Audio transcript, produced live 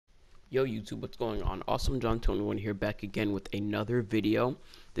Yo YouTube, what's going on? Awesome John 21 here, back again with another video.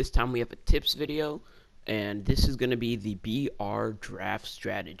 This time we have a tips video, and this is going to be the BR draft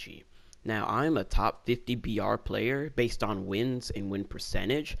strategy. Now, I'm a top 50 BR player based on wins and win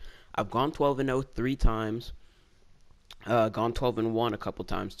percentage. I've gone 12-0 3 times, gone 12-1 a couple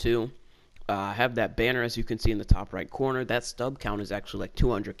times too. I have that banner, as you can see in the top right corner. That stub count is actually like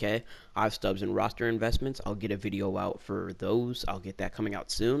 200k. I have stubs and roster investments. I'll get a video out for those. I'll get that coming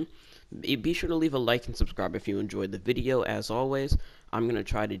out soon. Be sure to leave a like and subscribe if you enjoyed the video. As always, I'm going to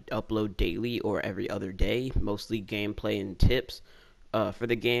try to upload daily or every other day, mostly gameplay and tips for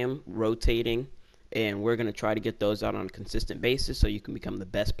the game, rotating, and we're going to try to get those out on a consistent basis so you can become the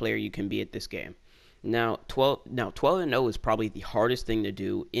best player you can be at this game. Now 12-0 is probably the hardest thing to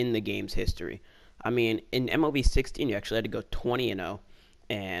do in the game's history. I mean, in MLB 16 you actually had to go 20-0,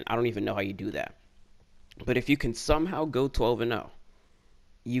 and I don't even know how you do that. But if you can somehow go 12-0,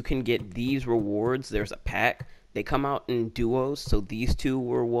 you can get these rewards. There's a pack. They come out in duos, so these two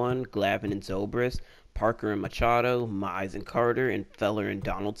were one, Glavine and Zobrist, Parker and Machado, Mize and Carter, and Feller and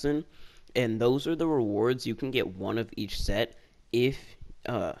Donaldson. And those are the rewards. You can get one of each set if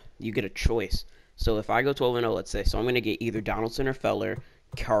you get a choice. So if I go 12-0, let's say, so I'm going to get either Donaldson or Feller,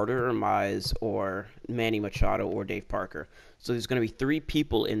 Carter or Mize, or Manny Machado or Dave Parker. So there's going to be 3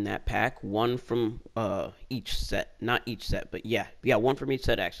 people in that pack, one from each set. Not each set, but yeah, one from each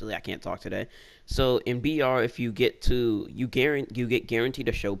set, actually. I can't talk today. So in BR, if you get to, you get guaranteed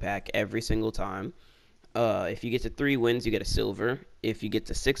a show pack every single time. If you get to 3 wins, you get a silver. If you get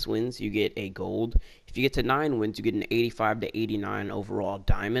to 6 wins, you get a gold. If you get to 9 wins, you get an 85 to 89 overall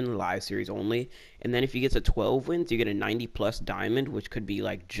diamond, live series only. And then if you get to 12 wins, you get a 90 plus diamond, which could be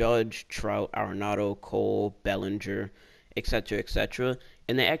like Judge, Trout, Arenado, Cole, Bellinger, etc., etc.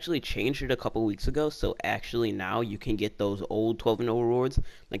 And they actually changed it a couple weeks ago, so actually now you can get those old 12-0 rewards,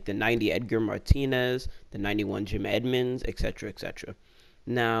 like the 90 Edgar Martinez, the 91 Jim Edmonds, etc., etc.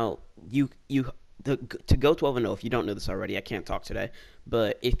 Now, to go 12-0, if you don't know this already, I can't talk today,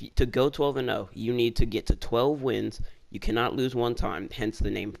 but to go 12-0, you need to get to 12 wins. You cannot lose one time, hence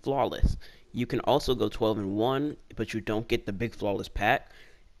the name Flawless. You can also go 12-1, but you don't get the big Flawless pack,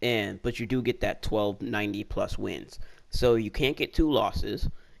 but you do get that 12 90 plus wins. So you can't get 2 losses.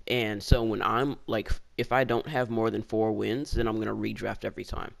 And so when I'm like, if I don't have more than 4 wins, then I'm going to redraft every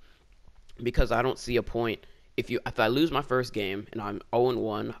time, because I don't see a point. If I lose my first game and I'm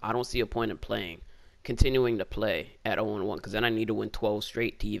 0-1, I don't see a point in continuing to play at 0-1, because then I need to win 12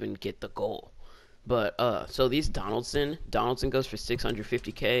 straight to even get the goal. But so these Donaldson goes for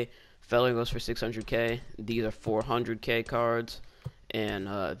 650k, Feller goes for 600k. These are 400k cards, and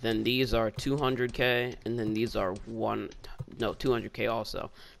then these are 200k, and then these are 200k also.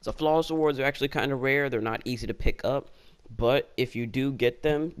 So flawless awards are actually kind of rare. They're not easy to pick up, but if you do get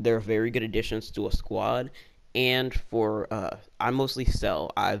them, they're very good additions to a squad. And for I mostly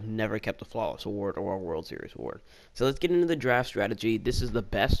sell. I've never kept a flawless award or a World Series award. So let's get into the draft strategy. This is the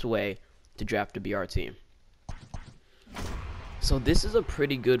best way to draft a BR team. So this is a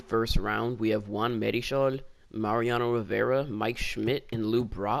pretty good first round. We have Juan Marichal, Mariano Rivera, Mike Schmidt, and Lou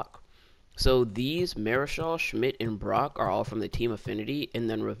Brock. So these Marichal, Schmidt, and Brock are all from the Team Affinity, and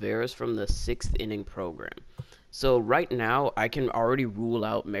then Rivera's from the 6th inning program. So right now, I can already rule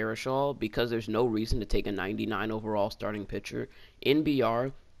out Marichal because there's no reason to take a 99 overall starting pitcher in BR.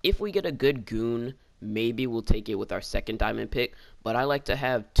 If we get a good goon, maybe we'll take it with our 2nd diamond pick, but I like to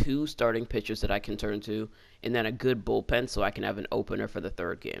have 2 starting pitchers that I can turn to, and then a good bullpen so I can have an opener for the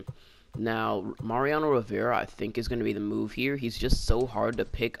 3rd game. Now, Mariano Rivera, I think, is going to be the move here. He's just so hard to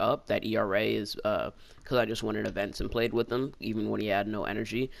pick up. That ERA is, because I just went at events and played with him, even when he had no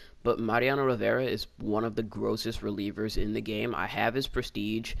energy. But Mariano Rivera is one of the grossest relievers in the game. I have his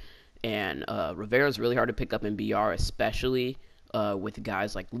prestige, and Rivera is really hard to pick up in BR, especially with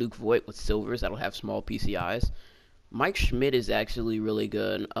guys like Luke Voit with silvers that'll have small PCIs. Mike Schmidt is actually really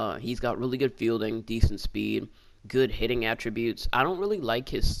good. He's got really good fielding, decent speed, good hitting attributes. I don't really like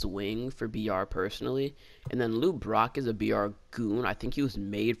his swing for BR personally. And then Lou Brock is a BR goon. I think he was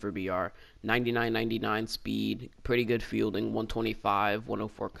made for BR. 99 speed, pretty good fielding, 125,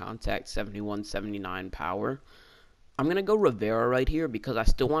 104 contact, 71, 79 power. I'm going to go Rivera right here because I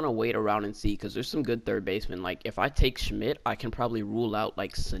still want to wait around and see, because there's some good third basemen. Like, if I take Schmidt, I can probably rule out,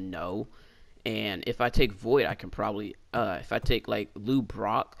 like, Sano. And if I take Voit, I can probably, if I take, like, Lou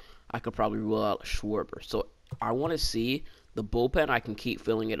Brock, I could probably rule out Schwarber. So I want to see the bullpen. I can keep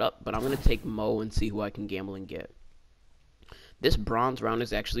filling it up, but I'm going to take Mo and see who I can gamble and get. This bronze round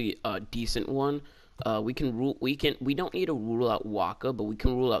is actually a decent one. We don't need to rule out Waka, but we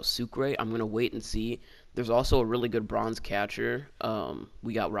can rule out Sucre. I'm going to wait and see There's also a really good bronze catcher.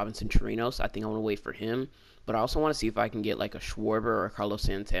 We got Robinson Chirinos. I think I want to wait for him. But I also want to see if I can get like a Schwarber or a Carlos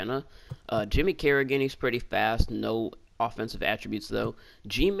Santana. Jimmy Kerrigan, he's pretty fast. No offensive attributes though.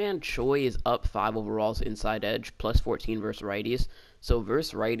 G-Man Choi is up 5 overalls inside edge, plus 14 versus righties. So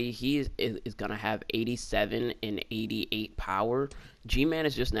versus righty, is going to have 87 and 88 power. G-Man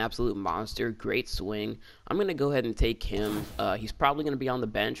is just an absolute monster. Great swing. I'm going to go ahead and take him. He's probably going to be on the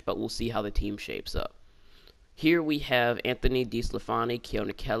bench, but we'll see how the team shapes up. Here we have Anthony DeSclafani,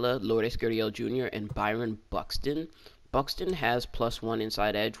 Keone Kela, Lourdes Gurriel Jr., and Byron Buxton. Buxton has +1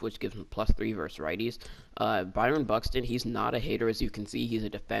 inside edge, which gives him +3 versus righties. Byron Buxton, he's not a hitter, as you can see. He's a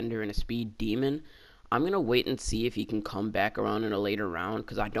defender and a speed demon. I'm going to wait and see if he can come back around in a later round,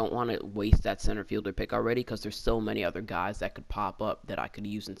 because I don't want to waste that center fielder pick already, because there's so many other guys that could pop up that I could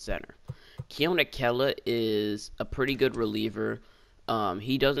use in center. Keone Kela is a pretty good reliever.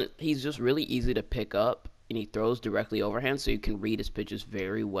 He's just really easy to pick up, and he throws directly overhand, so you can read his pitches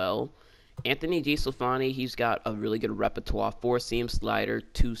very well. Anthony DeSclafani, he's got a really good repertoire: 4-seam slider,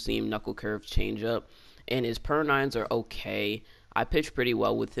 2-seam knuckle curve changeup, and his per nines are okay. I pitch pretty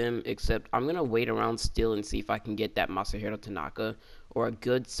well with him, except I'm going to wait around still and see if I can get that Masahiro Tanaka or a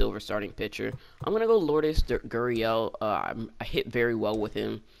good silver starting pitcher. I'm going to go Lourdes Gurriel. I hit very well with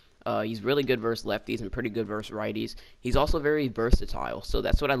him. He's really good versus lefties and pretty good versus righties. He's also very versatile, so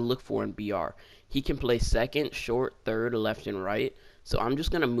that's what I look for in BR. He can play second, short, third, left, and right. So I'm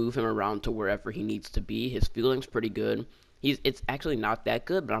just going to move him around to wherever he needs to be. His fielding's pretty good. It's actually not that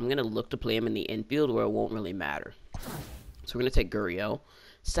good, but I'm going to look to play him in the infield where it won't really matter. So we're going to take Gurriel.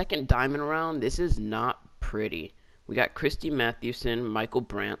 Second diamond round, this is not pretty. We got Christy Mathewson, Michael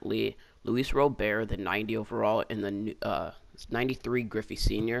Brantley, Luis Robert, the 90 overall, and the 93 Griffey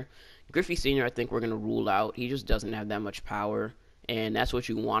Sr. Griffey Sr. I think we're going to rule out. He just doesn't have that much power, and that's what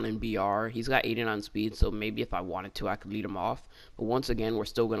you want in BR. He's got 89 speed, so maybe if I wanted to, I could lead him off. But once again, we're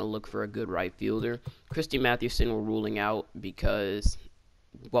still going to look for a good right fielder. Christy Mathewson we're ruling out because,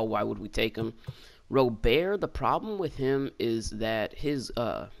 well, why would we take him? Robert, the problem with him is that his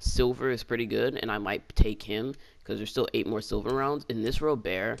silver is pretty good, and I might take him because there's still 8 more silver rounds. In this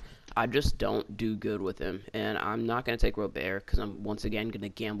Robert, I just don't do good with him, and I'm not going to take Robert because I'm once again going to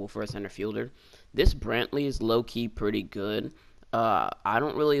gamble for a center fielder. This Brantley is low-key pretty good. I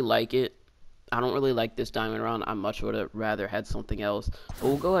don't really like it. I don't really like this diamond round. I much would have rather had something else, but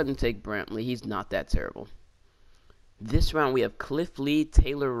we'll go ahead and take Brantley. He's not that terrible. This round we have Cliff Lee,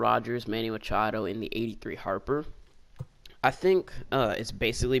 Taylor Rogers, Manny Machado, and the 83 Harper. I think it's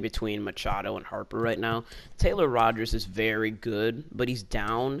basically between Machado and Harper right now. Taylor Rogers is very good, but he's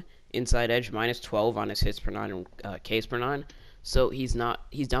down inside edge, -12 on his hits per 9 and Ks per 9. So he's down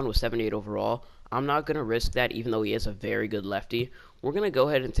to a 78 overall. I'm not going to risk that, even though he is a very good lefty. We're going to go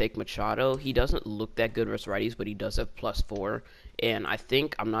ahead and take Machado. He doesn't look that good versus righties, but he does have +4. And I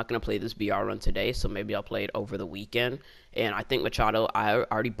think I'm not going to play this BR run today, so maybe I'll play it over the weekend. And I think Machado, I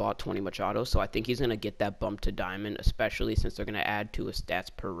already bought 20 Machado, so I think he's going to get that bump to diamond, especially since they're going to add to his stats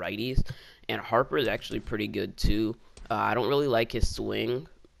per righties. And Harper is actually pretty good, too. I don't really like his swing,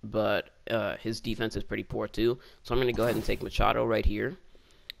 but his defense is pretty poor, too. So I'm going to go ahead and take Machado right here.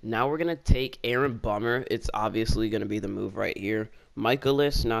 Now we're going to take Aaron Bummer. It's obviously going to be the move right here.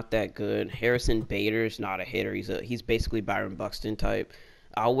 Michaelis, not that good. Harrison Bader's not a hitter. He's basically Byron Buxton type.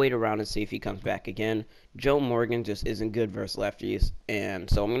 I'll wait around and see if he comes back again. Joe Morgan just isn't good versus lefties. And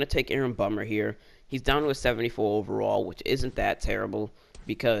so I'm going to take Aaron Bummer here. He's down to a 74 overall, which isn't that terrible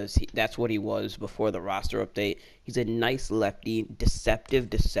because that's what he was before the roster update. He's a nice lefty, deceptive,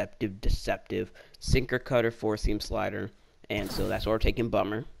 sinker cutter, 4-seam slider. And so that's why we're taking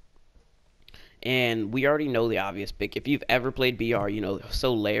Bummer. And we already know the obvious pick. If you've ever played BR, you know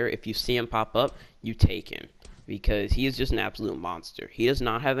Soler, if you see him pop up, you take him. Because he is just an absolute monster. He does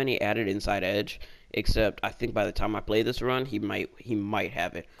not have any added inside edge. Except I think by the time I play this run, he might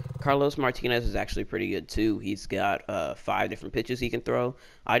have it. Carlos Martinez is actually pretty good too. He's got 5 different pitches he can throw.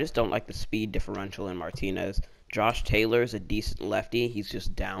 I just don't like the speed differential in Martinez. Josh Taylor is a decent lefty. He's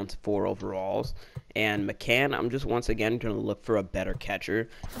just down to 4 overalls. And McCann, I'm just once again going to look for a better catcher.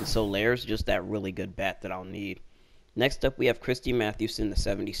 And Soler's just that really good bat that I'll need. Next up, we have Christy Mathewson, the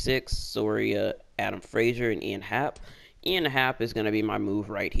 76, Soria, Adam Frazier, and Ian Happ. Ian Happ is going to be my move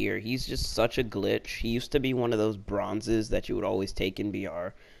right here. He's just such a glitch. He used to be one of those bronzes that you would always take in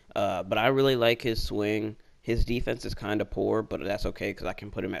BR. But I really like his swing. His defense is kind of poor, but that's okay because I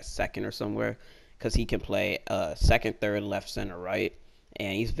can put him at second or somewhere. Because he can play second, third, left, center, right.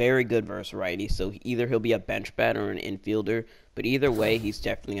 And he's very good versus righty, so either he'll be a bench bat or an infielder. But either way, he's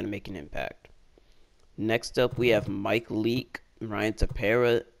definitely going to make an impact. Next up, we have Mike Leake, Ryan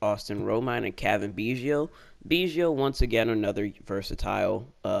Tepera, Austin Romine, and Kevin Biggio. Biggio, once again, another versatile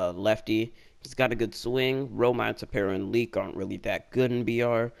lefty. He's got a good swing. Romine, Tepera, and Leak aren't really that good in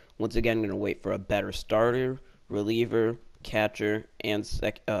BR. Once again, I'm going to wait for a better starter, reliever, catcher, and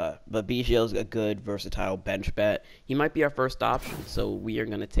but Biggio's a good, versatile bench bat. He might be our first option, so we are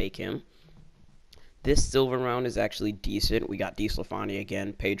going to take him. This silver round is actually decent. We got DeSclafani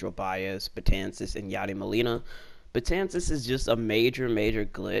again, Pedro Baez, Betances, and Yadi Molina. Betances is just a major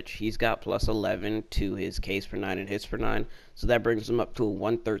glitch. He's got plus 11 to his Ks per 9 and hits per 9, so that brings him up to a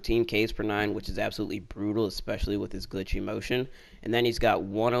 113 Ks per 9, which is absolutely brutal, especially with his glitchy motion. And then he's got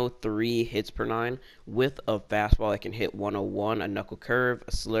 103 hits per 9 with a fastball that can hit 101, a knuckle curve,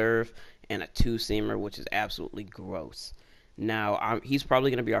 a slurve, and a two-seamer, which is absolutely gross. Now, he's probably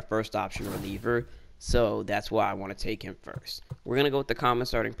going to be our first option reliever, so that's why I want to take him first. We're going to go with the common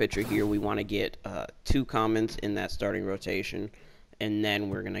starting pitcher here. We want to get 2 commons in that starting rotation. And then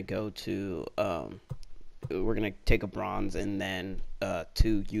we're going to go to, we're going to take a bronze and then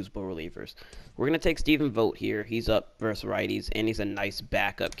 2 usable relievers. We're going to take Stephen Vogt here. He's up versus righties, and he's a nice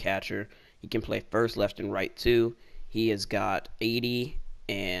backup catcher. He can play first, left, and right too. He has got 80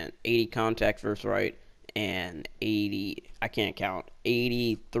 contact versus right, and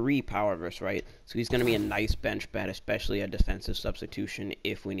 83 power versus right. So he's going to be a nice bench bat, especially a defensive substitution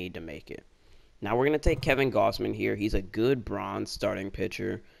if we need to make it. Now we're going to take Kevin Gausman here. He's a good bronze starting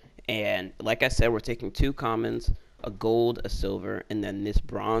pitcher. And like I said, we're taking 2 commons, a gold, a silver, and then this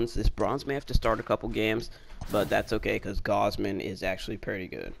bronze. This bronze may have to start a couple games, but that's okay because Gausman is actually pretty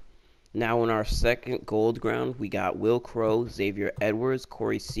good. Now in our second gold ground, we got Will Crow, Xavier Edwards,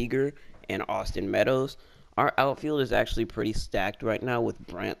 Corey Seager, and Austin Meadows. Our outfield is actually pretty stacked right now with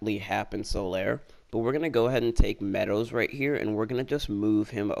Brantley, Happ, and Soler. But we're going to go ahead and take Meadows right here, and we're going to just move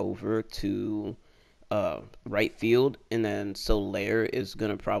him over to right field. And then Soler is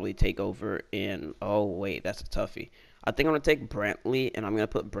going to probably take over in... Oh, wait, that's a toughie. I think I'm going to take Brantley, and I'm going to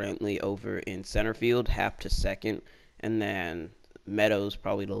put Brantley over in center field, Happ to second, and then Meadows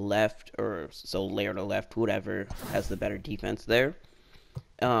probably to left, or Soler to left, whatever has the better defense there.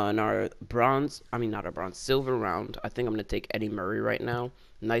 In our silver round, I think I'm going to take Eddie Murray right now.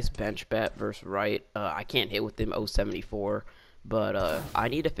 Nice bench bat versus right. I can't hit with him 074, but I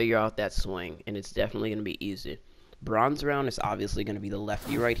need to figure out that swing, and it's definitely going to be easy. Bronze round is obviously going to be the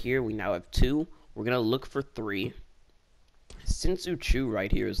lefty right here. We now have 2. We're going to look for 3. Sinsu Chu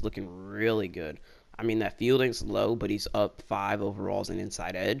right here is looking really good. I mean, that fielding's low, but he's up 5 overalls and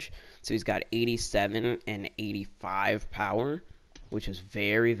inside edge. So he's got 87 and 85 power, which is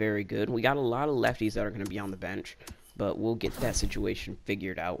very good. We got a lot of lefties that are going to be on the bench, but we'll get that situation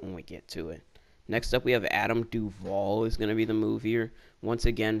figured out when we get to it. Next up, we have Adam Duvall is going to be the move here. Once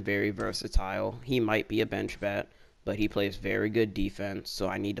again, very versatile. He might be a bench bat, but he plays very good defense, so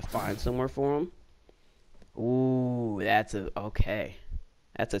I need to find somewhere for him. Ooh, okay.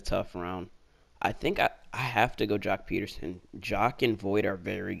 That's a tough round. I think I have to go Jock Peterson. Jock and Voit are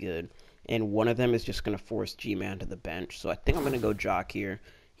very good, and one of them is just going to force G-Man to the bench. So I think I'm going to go Jock here.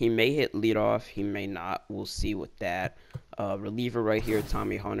 He may hit leadoff. He may not. We'll see with that. Reliever right here,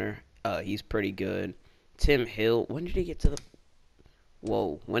 Tommy Hunter. He's pretty good. Tim Hill. When did he get to the...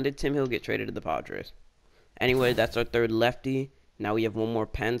 Whoa. When did Tim Hill get traded to the Padres? Anyway, that's our third lefty. Now we have one more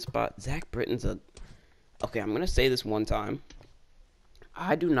pen spot. Zach Britton's a... Okay, I'm going to say this one time.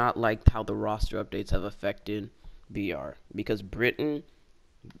 I do not like how the roster updates have affected BR. Because Britton...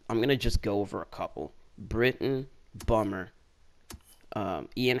 I'm going to just go over a couple. Britton, Bummer,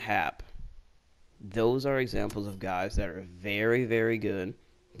 Ian Happ. Those are examples of guys that are very good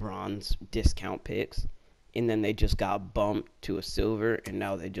bronze discount picks. And then they just got bumped to a silver, and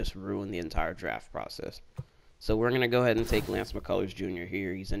now they just ruined the entire draft process. So we're going to go ahead and take Lance McCullers Jr.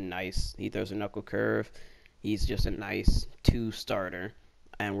 here. He throws a knuckle curve. He's just a nice 2-starter.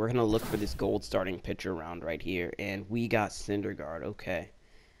 And we're going to look for this gold starting pitcher round right here. And we got Syndergaard. Okay.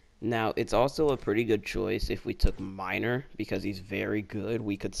 Now, it's also a pretty good choice if we took Minor, because he's very good.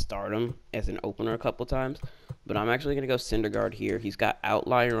 We could start him as an opener a couple times. But I'm actually going to go Syndergaard here. He's got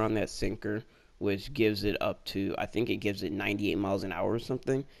outlier on that sinker, which gives it up to, I think it gives it 98 miles an hour or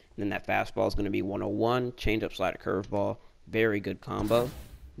something. And then that fastball is going to be 101, changeup, slider, curveball. Very good combo.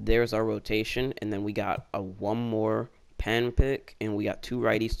 There's our rotation, and then we got one more pen pick, and we got 2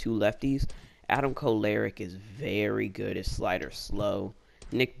 righties, 2 lefties. Adam Kolarek is very good. His slider's slow.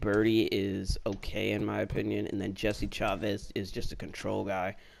 Nick Birdie is okay in my opinion, and then Jesse Chavez is just a control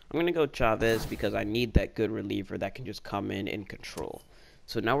guy. I'm going to go Chavez because I need that good reliever that can just come in and control.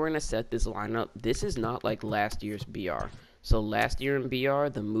 So now we're going to set this lineup. This is not like last year's BR. So last year in BR,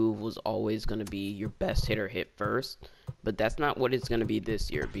 the move was always going to be your best hitter hit first, but that's not what it's going to be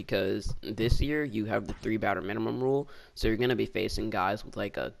this year, because this year you have the 3 batter minimum rule, so you're going to be facing guys with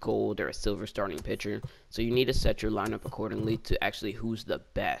like a gold or a silver starting pitcher. So you need to set your lineup accordingly to actually who's the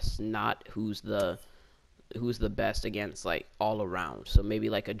best, not who's the best against like all around. So maybe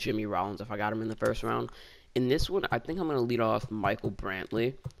like a Jimmy Rollins if I got him in the first round. In this one, I think I'm going to lead off Michael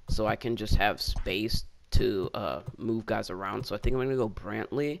Brantley so I can just have space to move guys around. So I think I'm going to go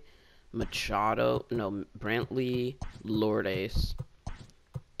Brantley, Machado, no, Brantley, Lourdes,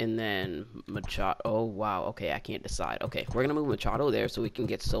 and then Machado. Oh, wow. Okay, I can't decide. Okay, we're going to move Machado there so we can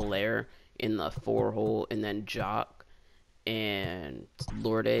get Soler in the 4 hole, and then Jock and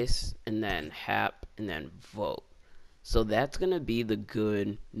Lourdes, and then Hap, and then Vogt. So that's going to be the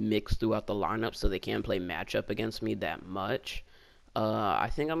good mix throughout the lineup so they can't play matchup against me that much. I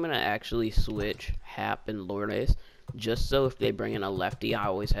think I'm going to actually switch Hap and Lourdes just so if they bring in a lefty, I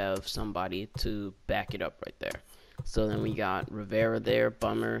always have somebody to back it up right there. So then we got Rivera there,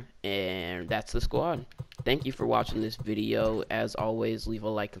 Bummer, and that's the squad. Thank you for watching this video. As always, leave a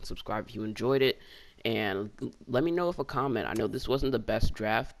like and subscribe if you enjoyed it. And let me know if a comment. I know this wasn't the best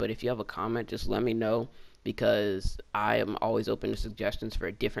draft, but if you have a comment, just let me know, because I am always open to suggestions for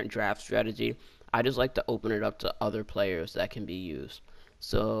a different draft strategy. I just like to open it up to other players that can be used.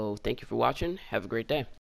 So thank you for watching. Have a great day.